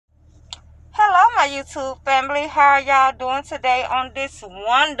my YouTube family. How are y'all doing today on this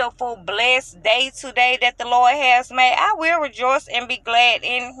wonderful, blessed day today that the Lord has made? I will rejoice and be glad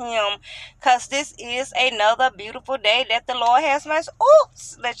in Him because this is another beautiful day that the Lord has made.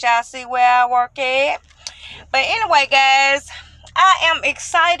 Oops, let y'all see where I work at. But anyway, guys, I am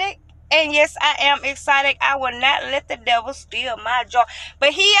excited. And yes, I am excited. I will not let the devil steal my joy.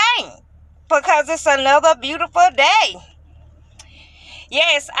 But he ain't, because it's another beautiful day.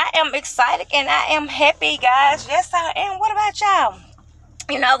 Yes, I am excited and I am happy, guys. Yes, I am. What about y'all?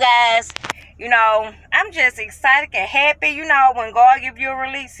 Guys, I'm just excited and happy. When God give you a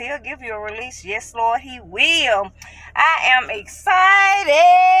release, He'll give you a release. Yes, Lord, He will. I am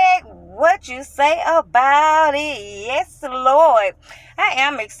excited. What you say about it? Yes, Lord. I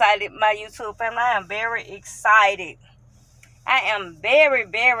am excited, my YouTube family. I am very excited. I am very,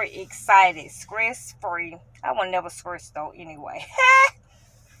 very excited. Stress free. I will never stress though anyway.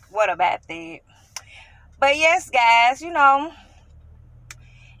 What about that? But yes, guys, it's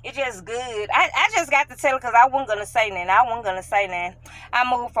just good. I just got to tell it because I wasn't going to say nothing. I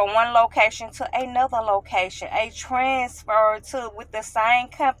moved from one location to another location. A transfer with the same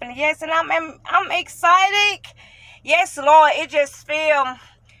company. Yes, and I'm excited. Yes, Lord, it just feel,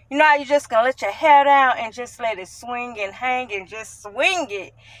 how you just going to let your hair down and just let it swing and hang and just swing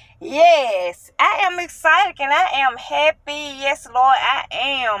it. Yes, I am excited and I am happy. Yes, Lord, I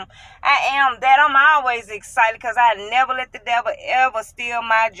am that. I'm always excited because I never let the devil ever steal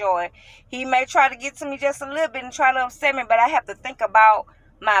my joy. He may try to get to me just a little bit and try to upset me, but I have to think about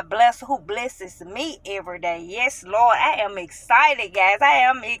my blesser who blesses me every day. Yes, Lord, I am excited, guys. I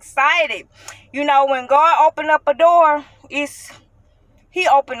am excited. When God opened up a door, He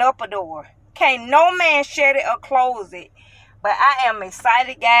opened up a door. Can't no man shut it or close it. But I am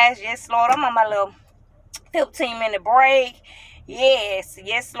excited, guys. Yes, Lord. I'm on my little 15-minute break.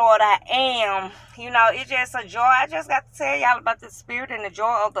 Yes, Lord, I am. It's just a joy. I just got to tell y'all about the spirit and the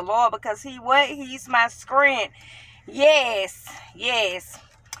joy of the Lord because He's my strength. Yes.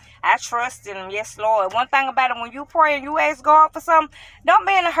 I trust in Him. Yes, Lord. One thing about it, when you pray and you ask God for something, don't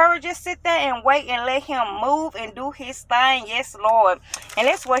be in a hurry. Just sit there and wait and let Him move and do His thing. Yes, Lord. And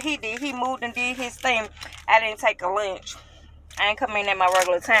that's what He did. He moved and did His thing. I didn't take a lunch. I ain't coming in at my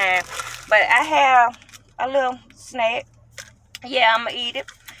regular time. But I have a little snack. Yeah, I'm going to eat it.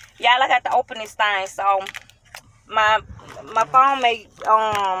 Y'all, I got to open this thing. So, my phone may,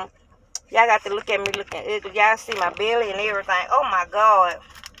 y'all got to look at me looking. Y'all see my belly and everything. Oh, my God.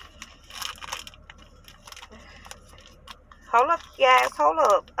 Hold up, guys. Hold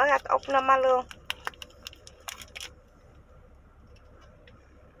up. I got to open up my little.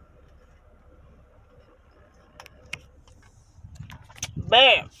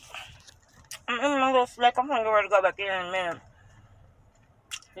 Bam. I'm in my little snack. I'm going to get ready to go back in a minute.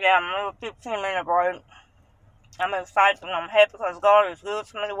 Yeah, I'm a little 15-minute break. I'm excited and I'm happy because God is good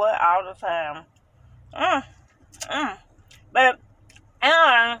to me all the time. But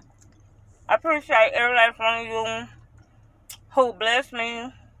I appreciate every last one of you who bless me,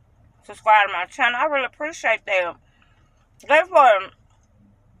 subscribe to my channel. I really appreciate that. Guess what?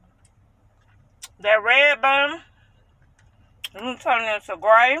 That red button, you turn it into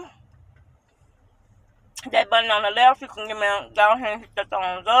gray. That button on the left, you can give me down here and hit the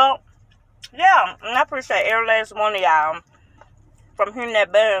thumbs up. Yeah, and I appreciate every last one of y'all from hitting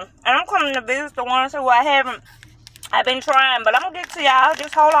that button. And I'm coming to visit the ones who I've been trying, but I'm going to get to y'all.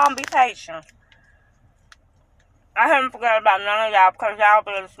 Just hold on, be patient. I haven't forgot about none of y'all because y'all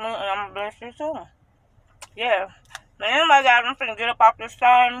bless me and I'm going to bless you too. Yeah. But anyway, guys, I'm finna get up off this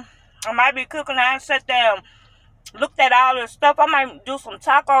thing. I might be cooking. I ain't sat there and looked at all this stuff. I might do some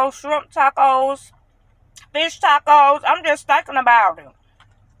tacos, shrimp tacos, fish tacos. I'm just thinking about it.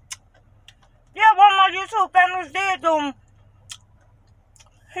 Yeah, one of my YouTube families did do.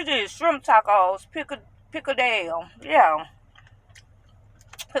 He did shrimp tacos, Piccadilly. Yeah.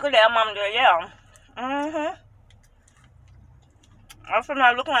 Piccadilly, mama did, yeah. I'm sitting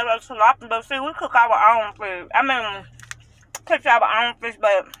there looking at those tilapia, but see, we cook our own fish. I mean, catch our own fish,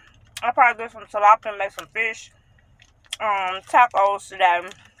 but I'll probably get some tilapia and make some fish tacos today.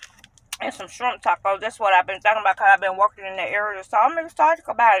 And some shrimp tacos. That's what I've been thinking about because I've been working in that area. So I'm excited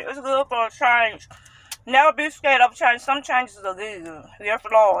about it. It's good for a change. Never be scared of change. Some changes are good. Yes,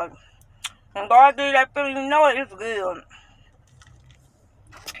 Lord. When God gives that feeling, you know it's good.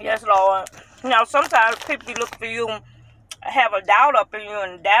 Yes, Lord. Sometimes people look for you, have a doubt up in you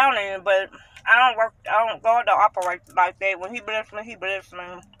and down in you, but God don't operate like that. When He bless me, He bless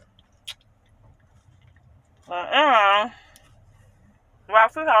me. But, well, I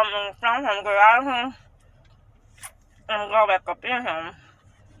feel I'm hungry out of here and go back up in Him.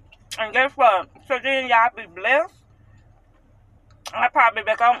 And guess what? So then y'all be blessed. I probably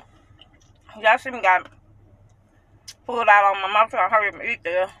back on. Y'all see me got food out on my mouth trying to hurry up and eat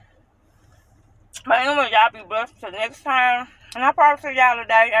there. But anyway, y'all be blessed till next time. And I probably see y'all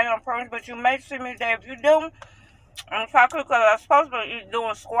today. I ain't gonna promise, but you may see me today. If you do, I'm trying to cook because I'm supposed to be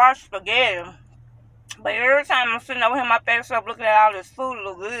doing squash spaghetti. But every time I'm sitting over here, my face up looking at all this food,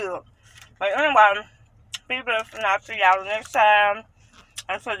 look good. But anyway, be blessed and I'll see y'all next time.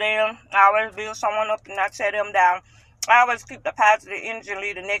 And so then, I always build someone up and not tear them down. I always keep the positive energy and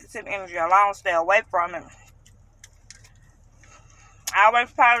leave the negative energy alone. Stay away from it. I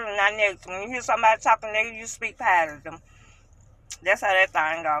always positive, not negative. When you hear somebody talking negative, you speak positive. That's how that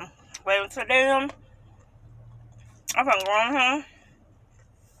thing goes. But until then, I'm gonna go on here.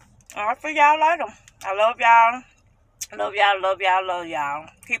 And I'll see y'all later. I love y'all. Love y'all, love y'all, love y'all.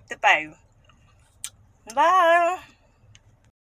 Keep the faith. Bye.